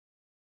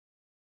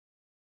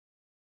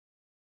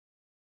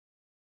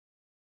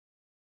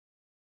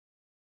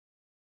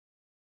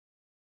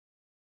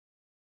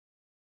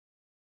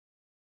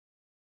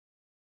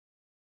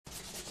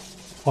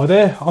Hi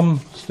there, I'm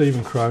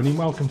Stephen Cronin.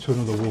 Welcome to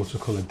another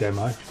watercolour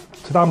demo.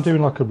 Today I'm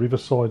doing like a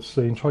riverside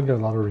scene, trying to get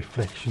a lot of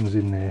reflections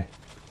in there.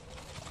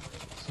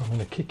 So I'm going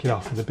to kick it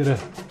off with a bit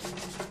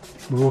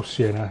of raw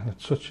sienna and a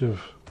touch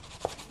of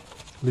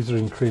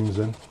alizarin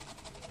crimson.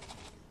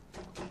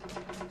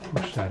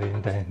 Push that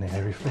in down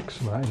there, reflect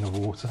some of that in the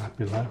water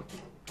below.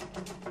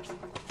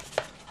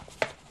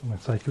 I'm going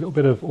to take a little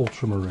bit of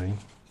ultramarine,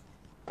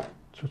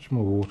 touch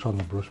more water on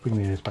the brush, bring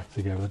the ears back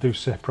together. I do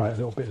separate a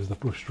little bit as the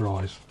brush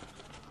dries.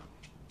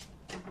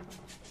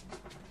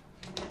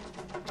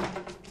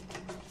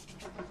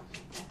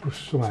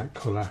 Brush some out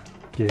colour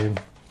again.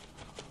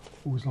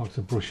 Always like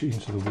to brush it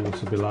into the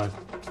water below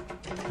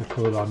the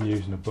colour that I'm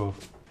using above.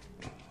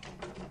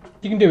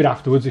 You can do it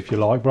afterwards if you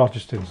like, but I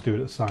just tend to do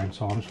it at the same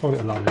time. Just find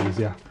it a lot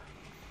easier.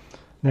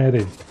 Now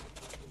then,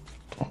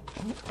 I'm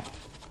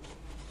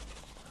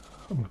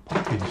going to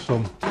pop in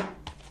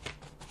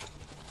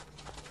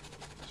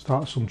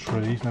some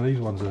trees. Now these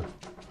ones are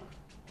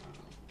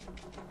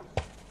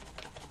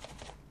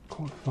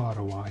quite far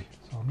away,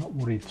 so I'm not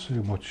worried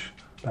too much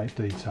about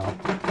detail.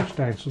 Push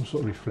down some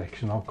sort of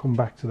reflection. I'll come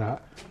back to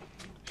that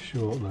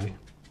shortly.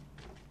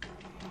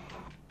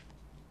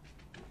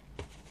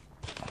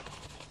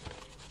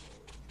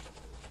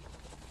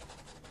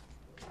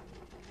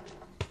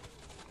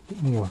 A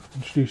bit more,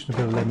 introducing a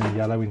bit of lemon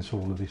yellow into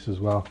all of this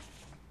as well.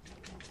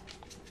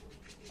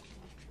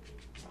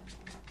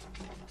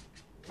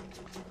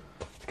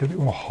 Get a bit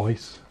more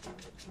height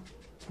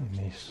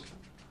in this.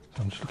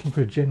 So I'm just looking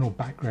for a general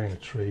background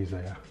of trees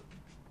there.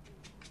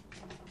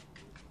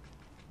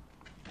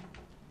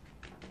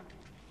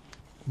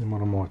 Then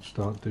what I might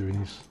start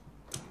doing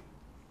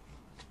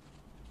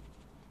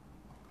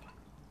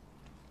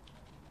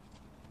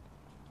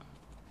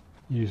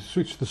is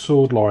switch the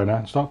sword liner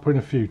and start putting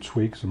a few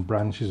twigs and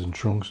branches and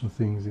trunks and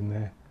things in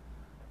there.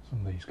 Some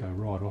of these go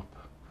right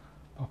up,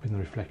 popping the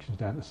reflections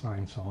down at the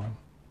same time.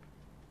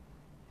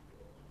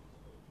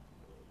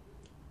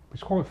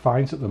 It's quite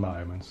faint at the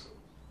moment.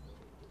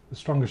 The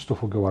stronger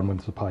stuff will go on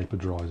once the paper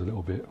dries a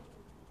little bit.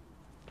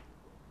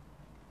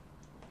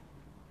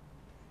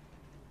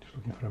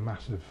 Looking for a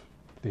massive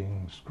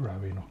things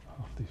growing up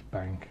off this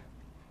bank.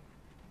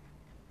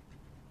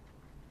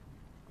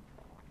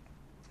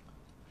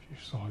 A few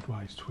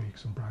sideways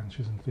twigs and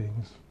branches and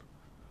things.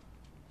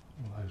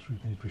 All those we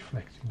need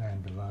reflecting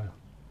down below.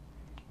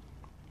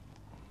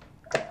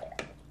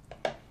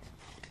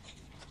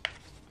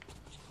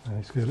 And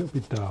it's get a little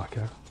bit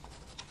darker.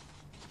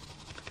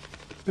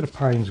 A bit of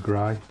Payne's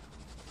grey, a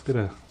bit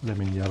of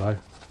lemon yellow.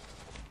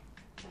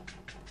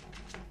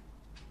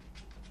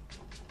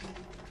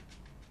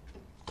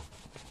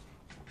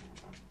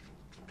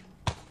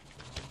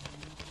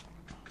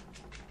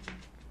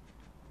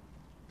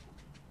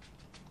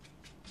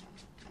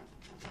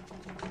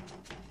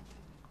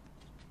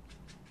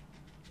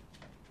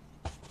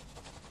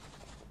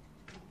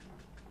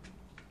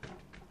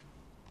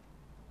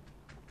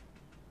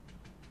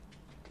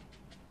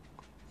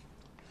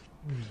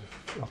 Use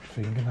a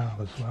fingernail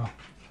as well.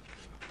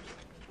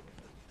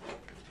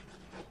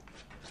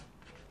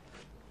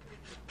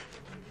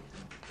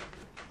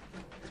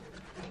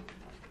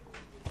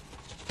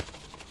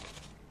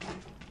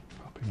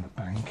 Up in the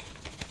bank.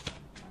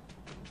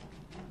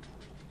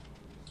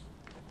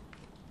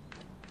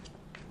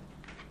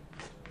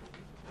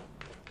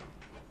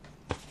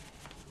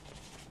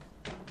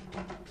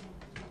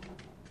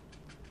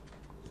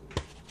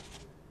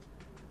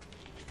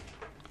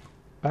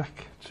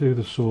 Back to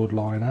the sword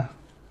liner.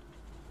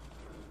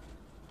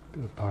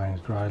 Bit of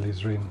Payne's grey,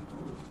 alizarin,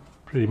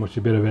 pretty much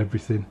a bit of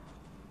everything,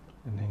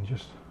 and then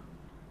just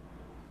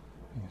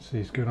you can see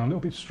it's going on a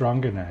little bit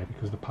stronger now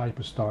because the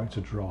paper's starting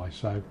to dry,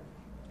 so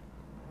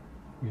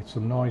we get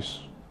some nice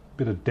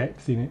bit of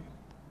depth in it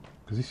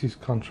because this is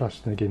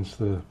contrasting against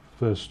the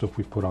first stuff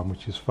we put on,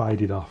 which is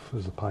faded off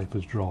as the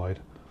paper's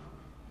dried.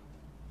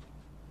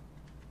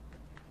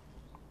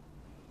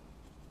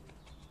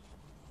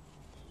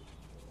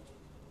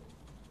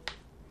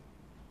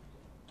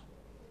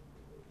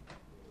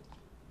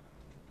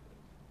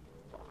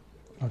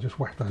 I'll just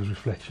whack those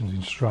reflections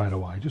in straight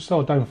away, just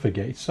so I don't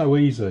forget. It's so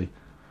easy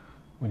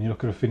when you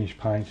look at a finished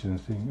painting and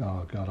think,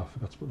 oh God, I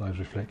forgot to put those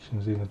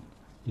reflections in, and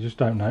you just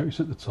don't notice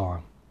at the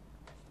time.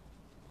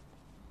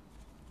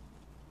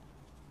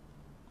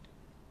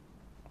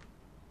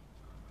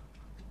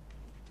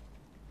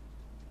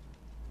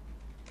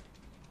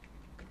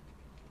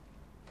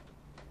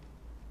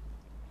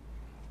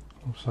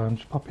 Also, I'm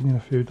just popping in a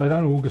few, they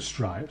don't all go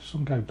straight,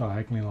 some go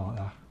diagonally like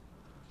that.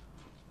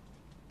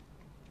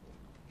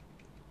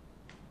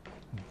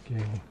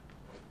 Again,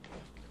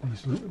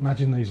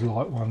 imagine these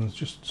light ones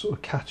just sort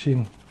of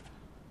catching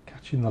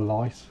the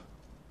light.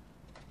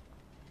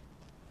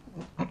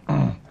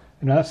 Anyway,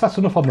 that's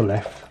enough on the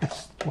left.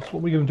 That's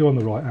what we're going to do on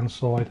the right hand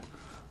side.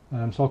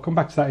 So I'll come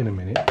back to that in a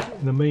minute.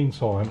 In the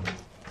meantime,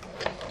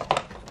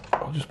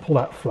 I'll just pull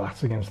that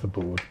flat against the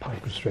board,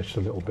 paper stretched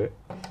a little bit.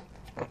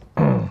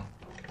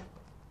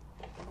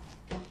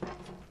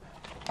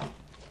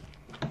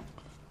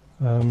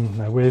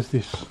 Now where's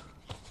this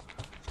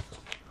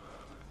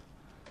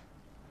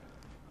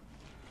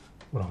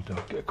what I'll do,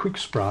 I'll get a quick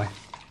spray.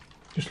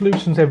 Just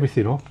loosens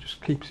everything up,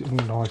 just keeps it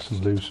nice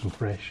and loose and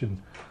fresh.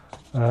 And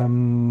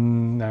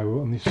now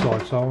on this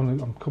side, so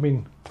I'm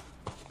coming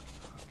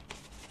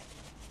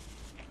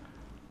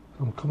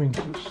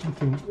to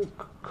something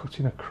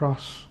cutting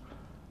across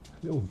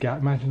a little gap.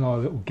 Imagine like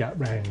a little gap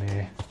round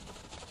there.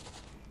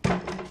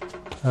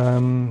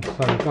 So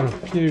I've got a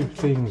few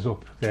things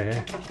up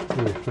there,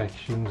 the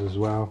reflections as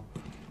well.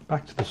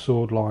 Back to the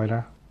sword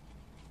liner.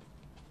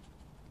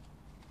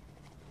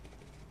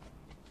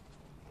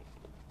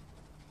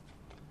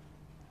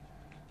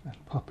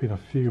 And pop in a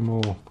few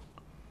more.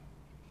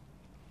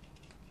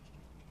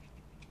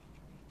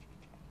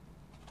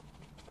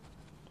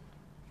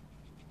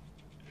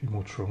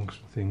 More trunks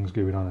and things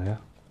going on here.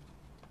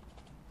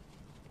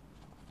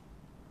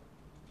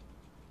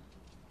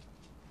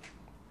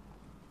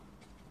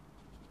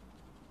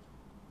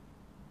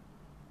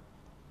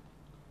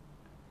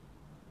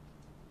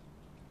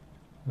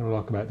 What I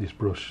like about this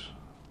brush,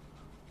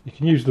 you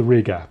can use the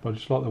rig app. I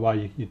just like the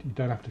way you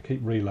don't have to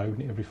keep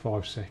reloading it every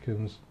 5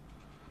 seconds.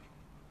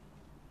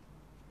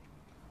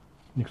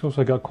 You can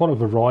also get quite a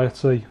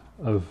variety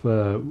of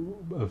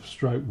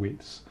stroke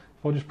widths.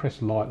 If I just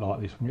press light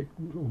like this, I get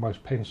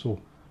almost pencil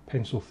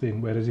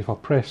thin. Whereas if I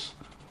press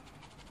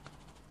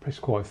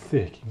quite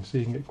thick, you can see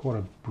you can get quite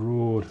a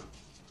broad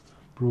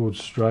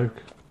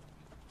stroke.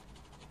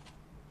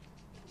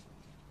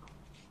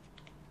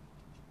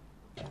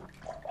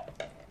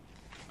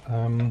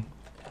 I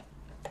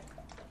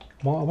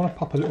want to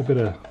pop a little bit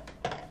of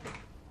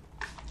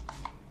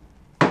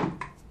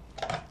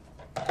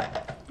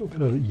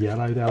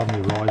yellow down on the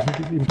horizon.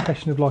 Get the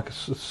impression of like a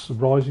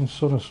rising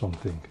sun or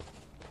something.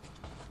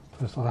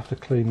 First, I'll have to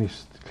clean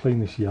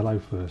this yellow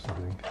first, I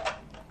think.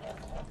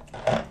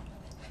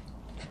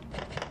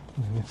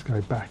 And let's go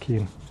back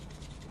in.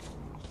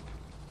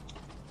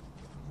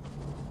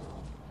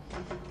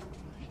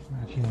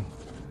 Imagine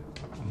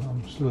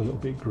I'm still a little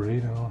bit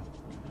green, aren't I?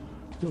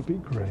 A little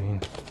bit green.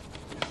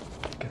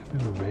 Get a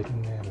bit of red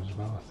in there as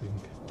well, I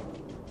think.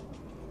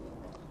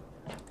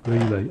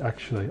 Really,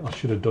 actually, I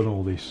should have done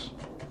all this.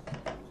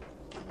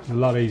 It's a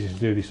lot easier to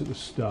do this at the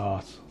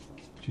start,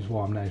 which is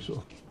why I'm now sort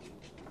of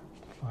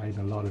fading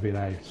a lot of it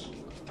out.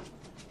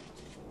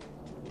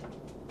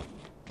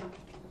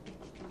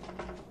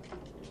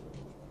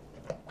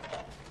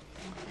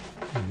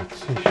 And the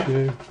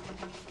tissue,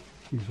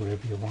 use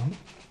whatever you want.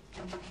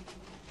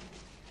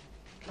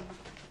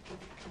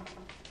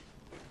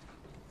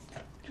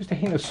 Just a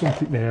hint of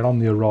something there on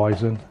the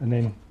horizon, and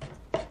then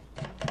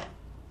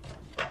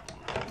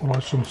what I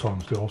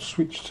sometimes do, I'll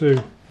switch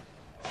to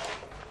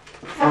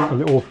a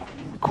little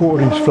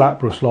 1/4 inch flat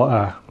brush like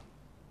that.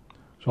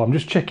 So I'm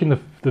just checking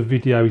the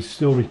video is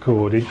still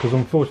recording, because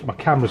unfortunately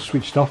my camera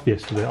switched off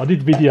yesterday. I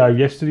did video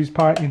yesterday's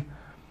painting,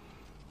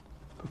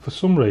 but for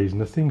some reason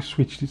the thing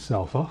switched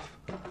itself off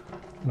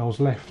and I was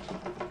left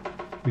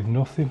with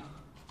nothing.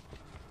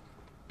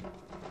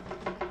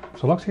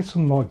 So I like to get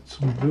some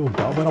real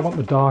dark, where I want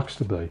the darks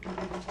to be.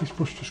 This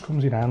brush just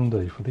comes in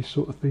handy for this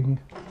sort of thing.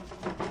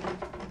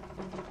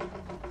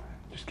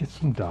 Just get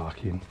some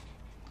dark in.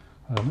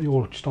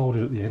 You'll just hold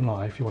it at the end,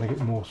 like if you want to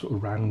get more sort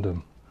of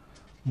random,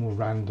 more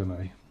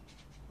randomy.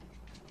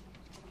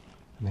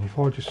 And then if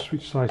I just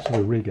switch sides to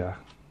the rigger,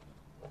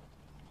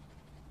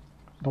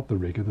 not the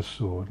rigger, the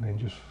sword, and then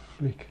just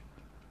flick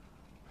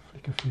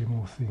a few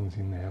more things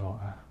in there like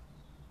that.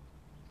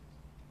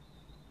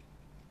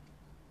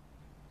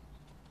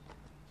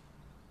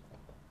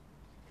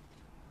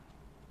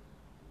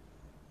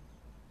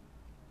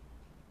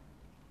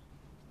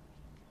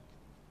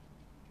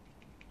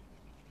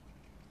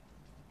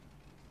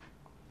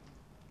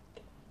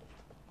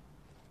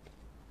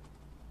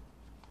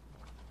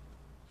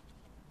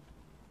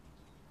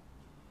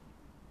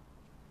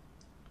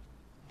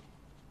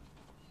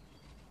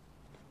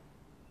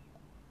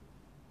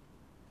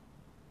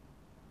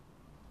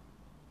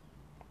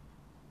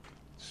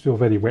 Still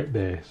very wet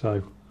there,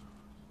 so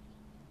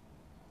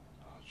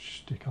I'll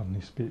stick on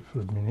this bit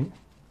for a minute.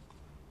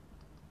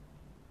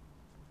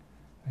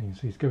 And you can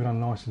see it's going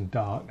on nice and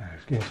dark now.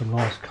 It's getting some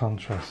nice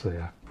contrast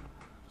there.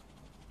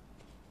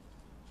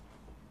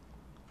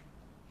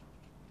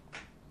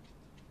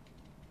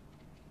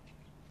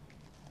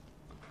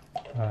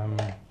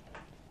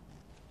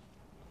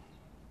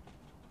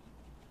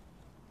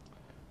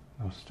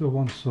 I still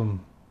want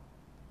some.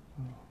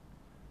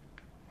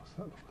 What's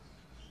that?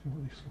 See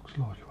what this looks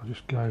like if I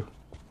just go.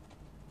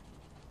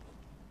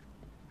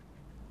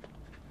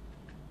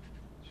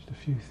 Just a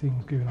few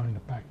things going on in the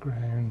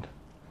background.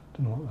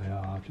 Don't know what they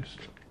are. Just.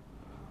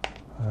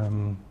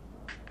 And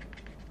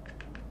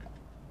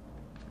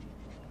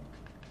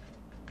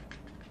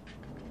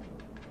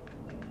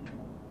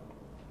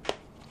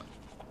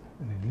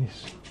then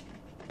this.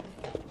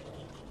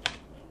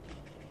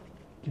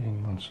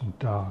 Again, on some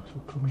darks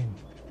will come in.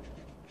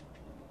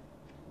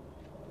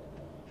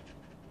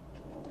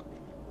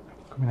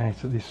 Coming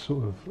out at this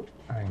sort of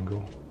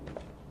angle.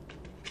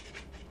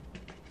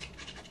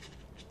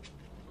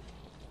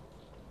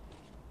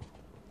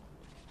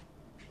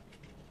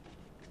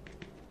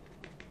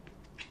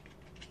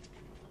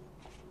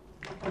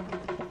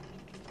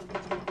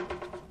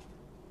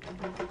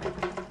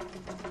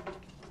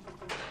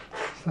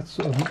 that's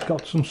sort of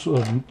got some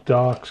sort of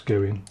darks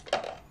going.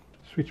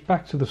 Switch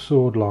back to the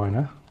sword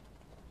liner.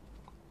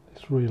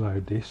 Let's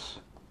reload this.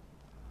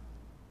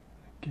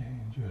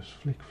 Again, just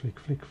flick, flick,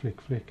 flick,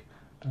 flick, flick.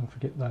 Don't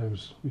forget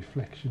those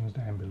reflections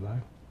down below.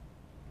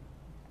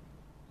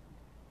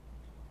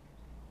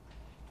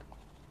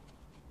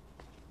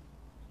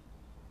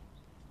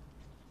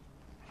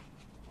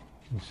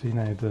 You can see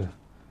now the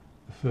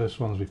first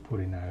ones we put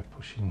in now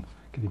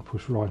getting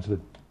pushed right into the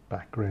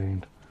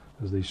background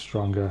as these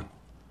stronger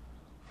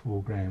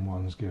foreground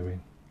ones go in.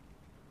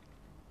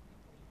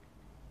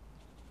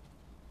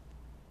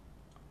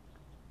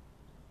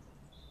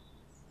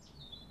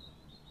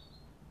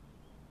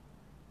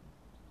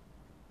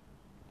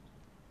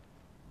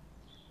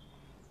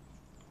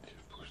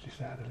 Just push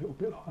this out a little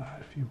bit like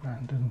that, a few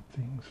random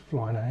things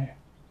flying out.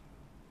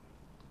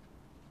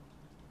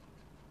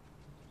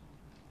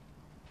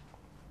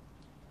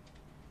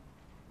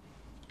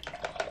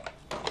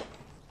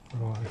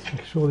 Right, let's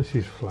make sure this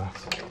is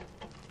flat.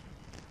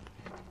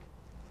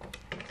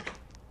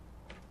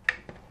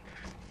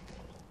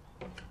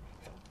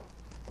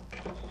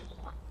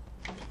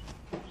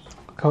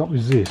 I can't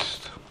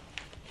resist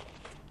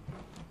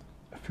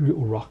a few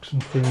little rocks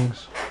and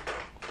things.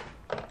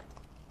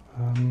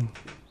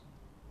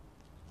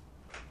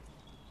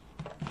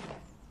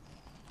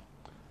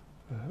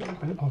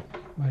 A bit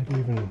like maybe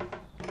even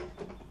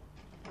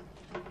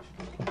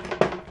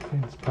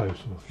fence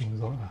posts or things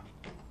like that.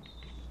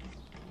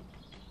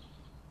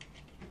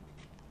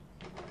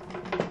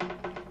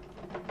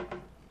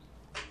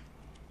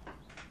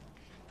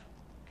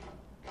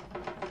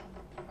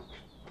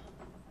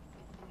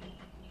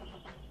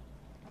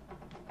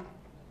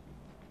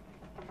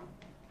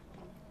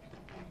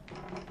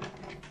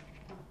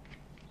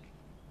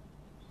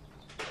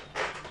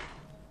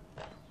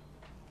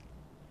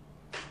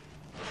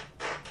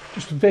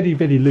 Just a very,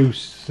 very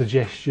loose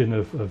suggestion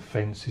of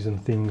fences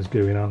and things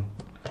going on.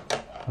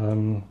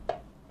 I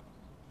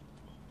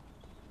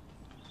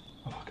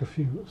like a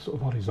few sort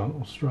of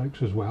horizontal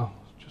strokes as well.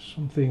 Just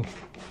something.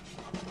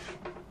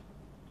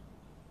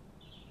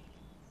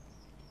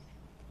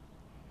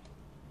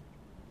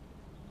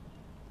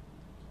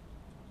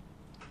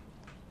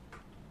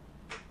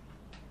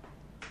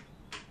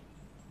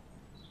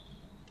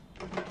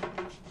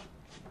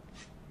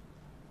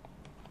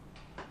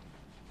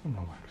 I'm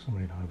going to whack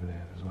somebody over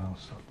there as well,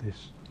 stop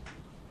this.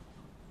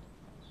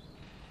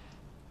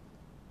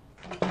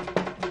 I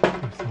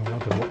don't know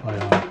what they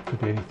are, could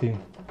be anything.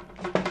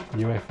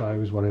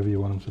 UFOs, whatever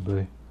you want them to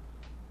be.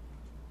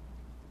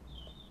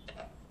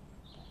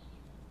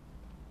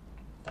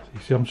 So you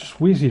see, I'm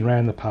just whizzing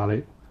around the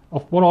palette.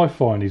 What I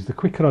find is the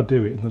quicker I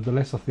do it and the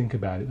less I think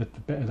about it, the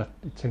better that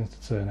it tends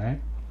to turn out.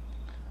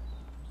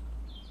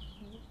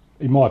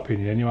 In my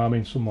opinion, anyway. I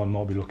mean, someone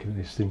might be looking at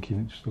this thinking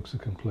it just looks a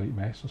complete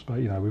mess. I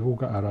suppose, you know, we've all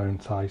got our own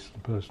tastes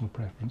and personal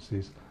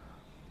preferences.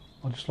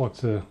 I just like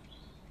to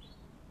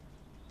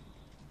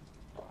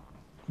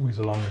whiz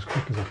along as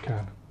quick as I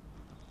can.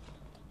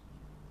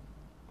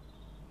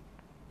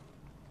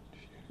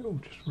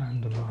 Just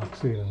random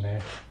marks here and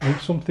there. I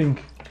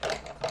think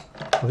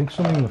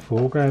something in the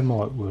foreground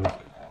might work.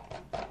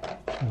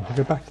 If I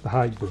go back to the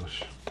height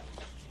brush.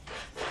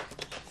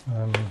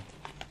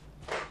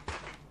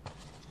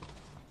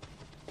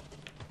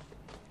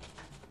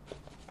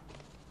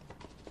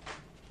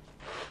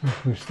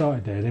 We've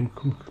started there, then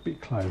come a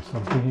bit close.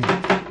 I'm thinking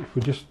if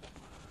we just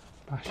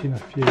bash in a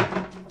few.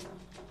 I'm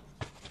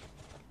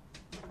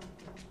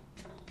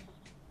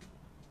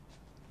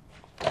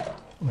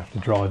gonna have to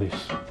dry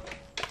this.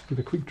 Give it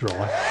a quick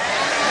dry.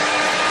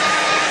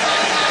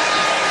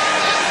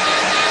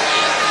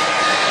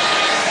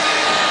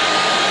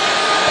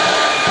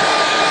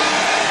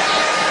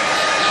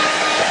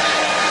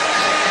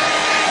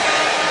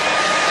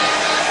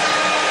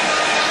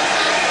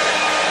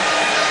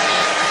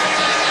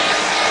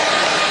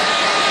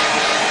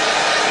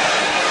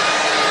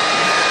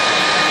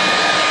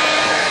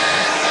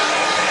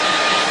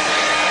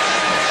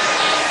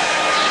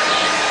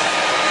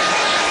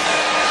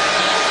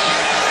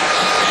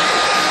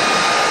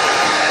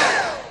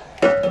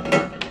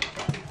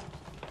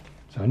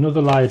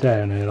 Another layer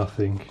down here, I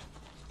think.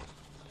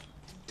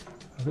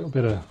 A little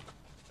bit of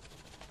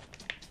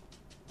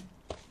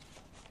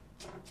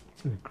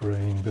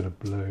green, bit of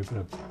blue, bit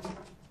of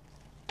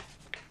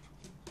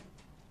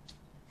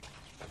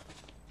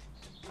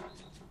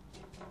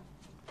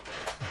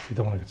you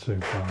don't want to go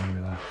too far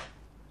with that.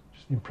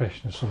 Just the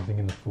impression of something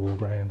in the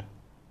foreground.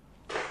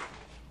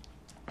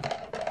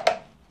 A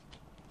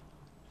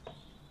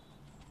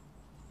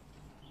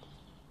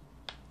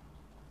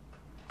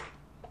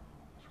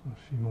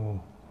few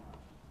more.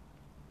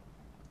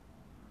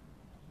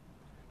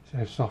 See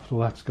how soft all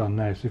that's gone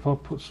now. So if I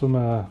put some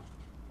over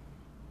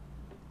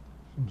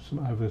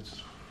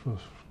the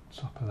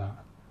top of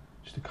that,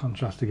 just to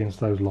contrast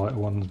against those lighter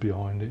ones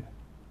behind it.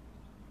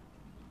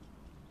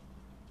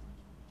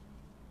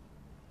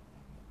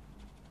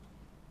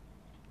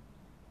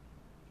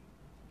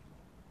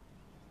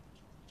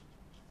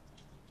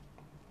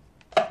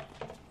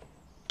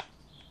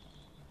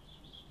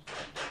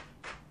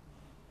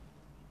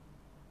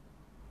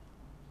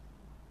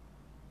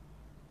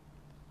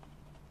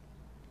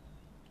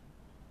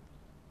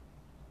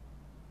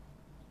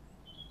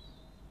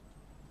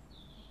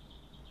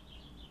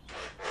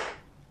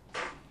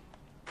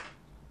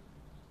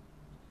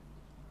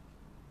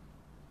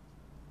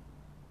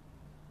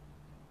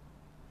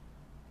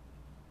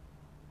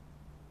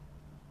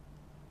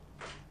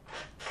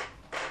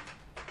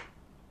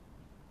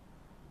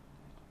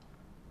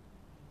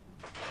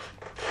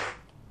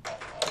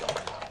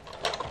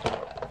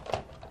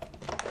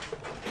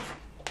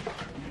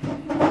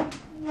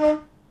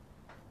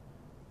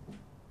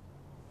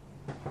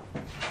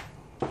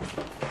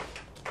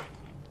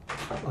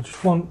 I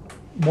just want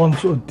one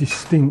sort of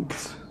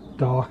distinct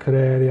darker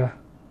area.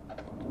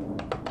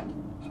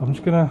 So I'm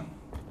just going to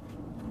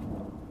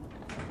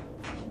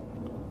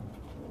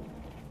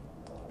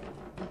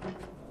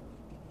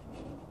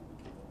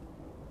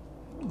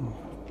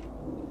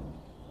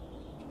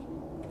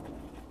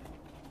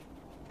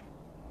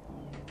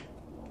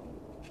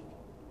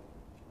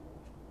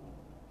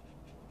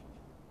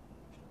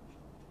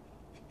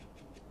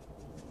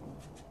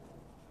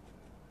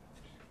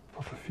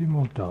pop a few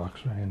more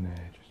darks around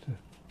there just to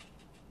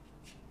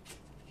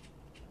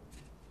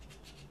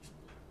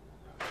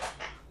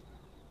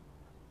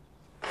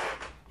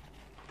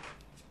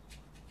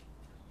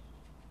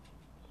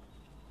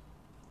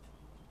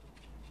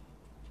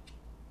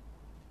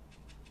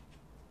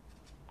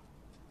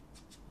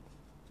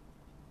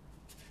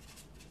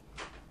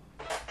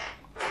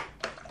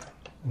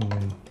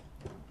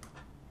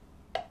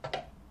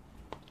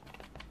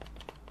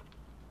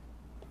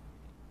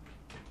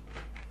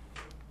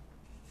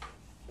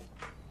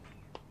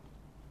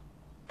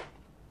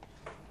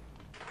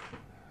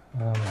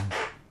and then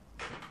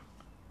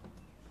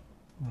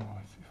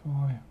right, if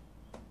I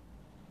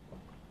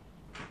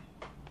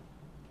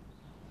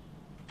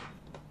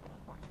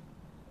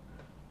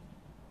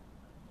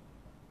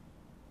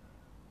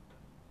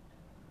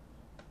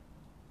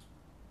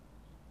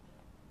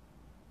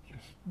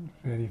just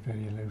very,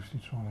 very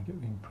loosely trying to get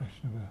the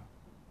impression of a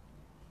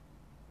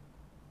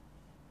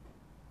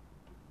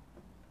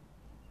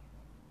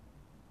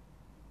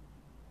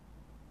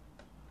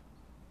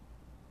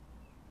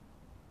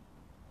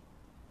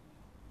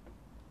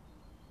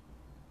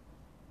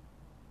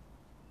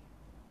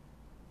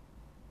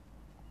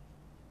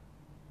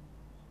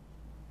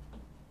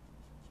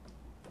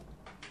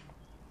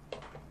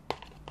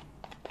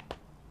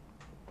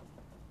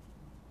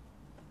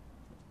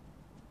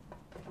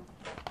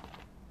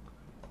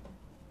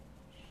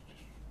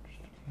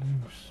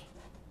loose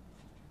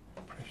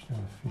impression of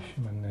a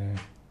fisherman there.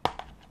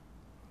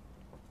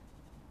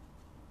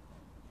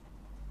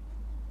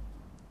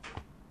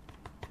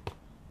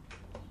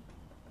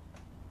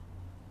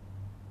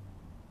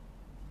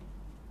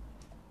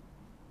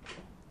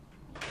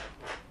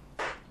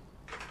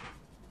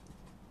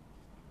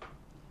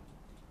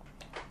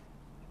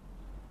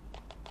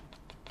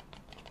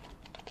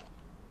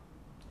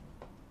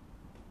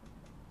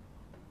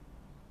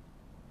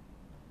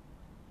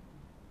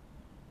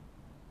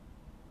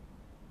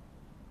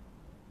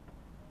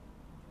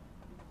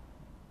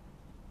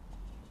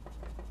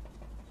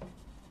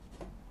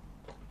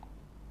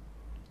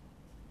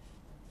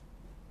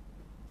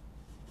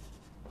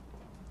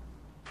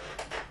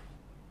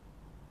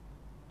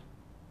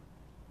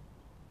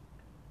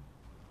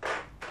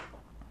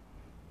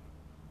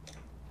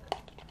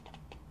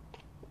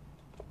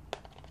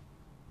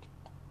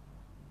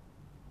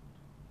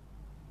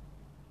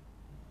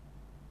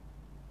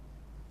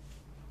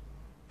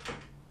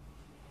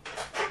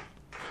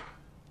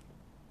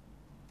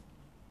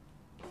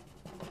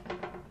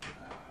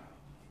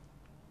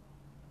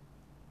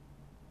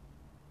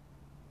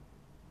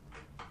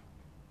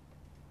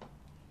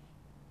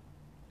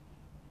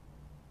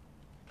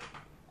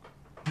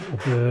 Little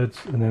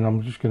birds, and then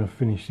I'm just going to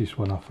finish this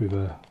one off with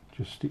a,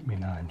 just stick my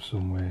name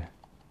somewhere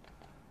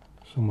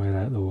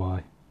out of the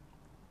way.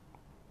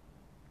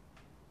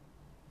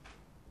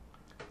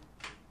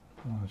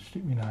 I'll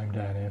stick my name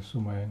down here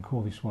somewhere and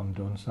call this one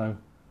done. So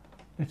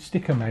let's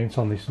stick a mount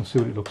on this and see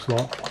what it looks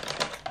like.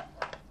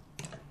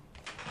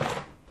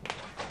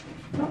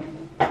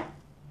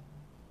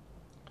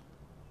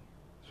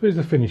 So here's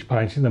the finished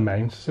painting, the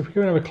mount. So if we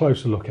go and have a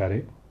closer look at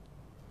it,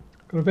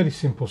 got a very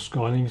simple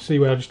sky, and you can see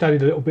where I just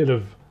added a little bit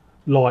of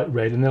light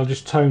red and then I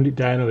just toned it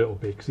down a little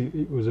bit because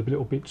it was a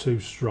little bit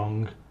too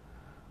strong.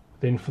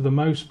 Then for the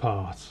most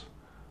part,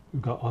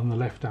 we've got on the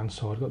left hand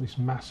side, got this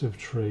massive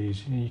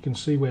trees. You know, you can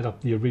see where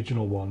the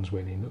original ones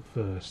went in at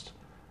first.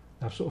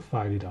 They've sort of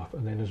faded off,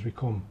 and then as we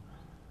come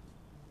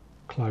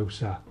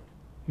closer,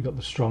 you've got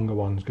the stronger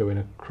ones going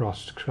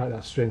across to create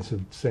that sense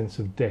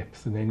of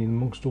depth. And then in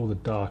amongst all the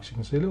darks, you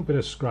can see a little bit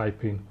of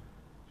scraping,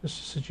 just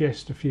to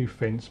suggest a few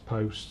fence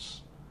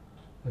posts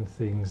and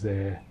things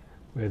there,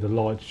 where the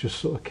light's just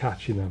sort of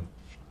catching them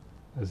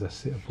as they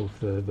sit above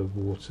the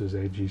water's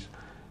edges.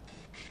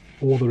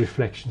 All the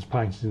reflections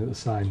painted in at the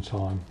same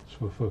time,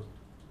 so for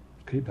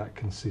keep that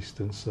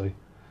consistency.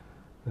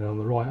 And on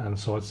the right hand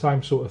side,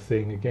 same sort of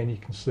thing. Again, you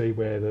can see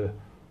where the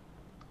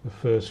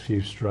first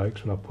few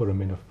strokes, when I put them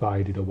in, have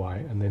faded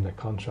away, and then they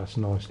contrast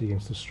nicely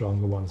against the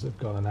stronger ones that have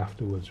gone on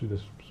afterwards with a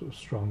sort of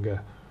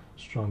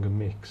stronger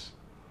mix.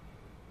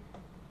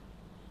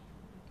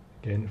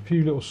 Again, a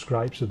few little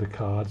scrapes of the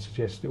card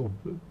suggest little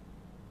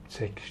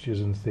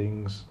textures and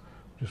things,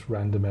 just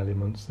random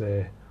elements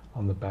there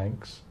on the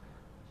banks.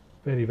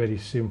 Very, very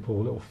simple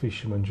little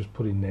fisherman just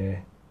put in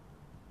there.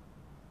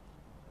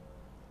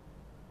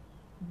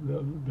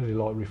 Very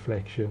light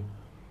reflection,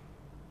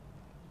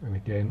 and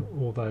again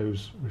all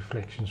those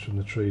reflections from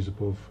the trees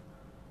above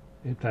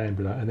it down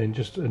below, and then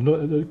just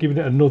giving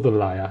it another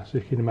layer. So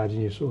you can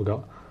imagine you've sort of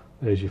got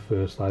There's your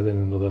first layer, then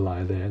another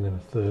layer there, and then a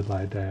third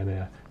layer down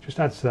here. Just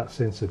adds to that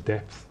sense of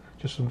depth.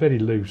 Just some very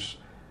loose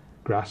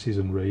grasses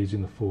and reeds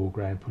in the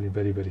foreground, put in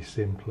very, very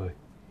simply.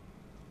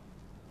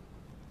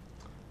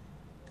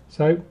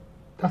 So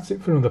that's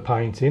it for another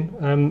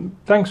painting.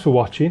 Thanks for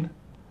watching. If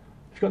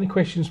you've got any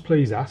questions,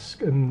 please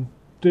ask, and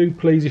do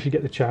please, if you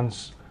get the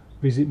chance,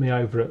 visit me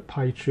over at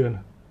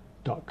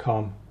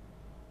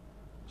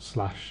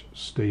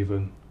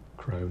patreon.com/Stephen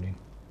Cronin.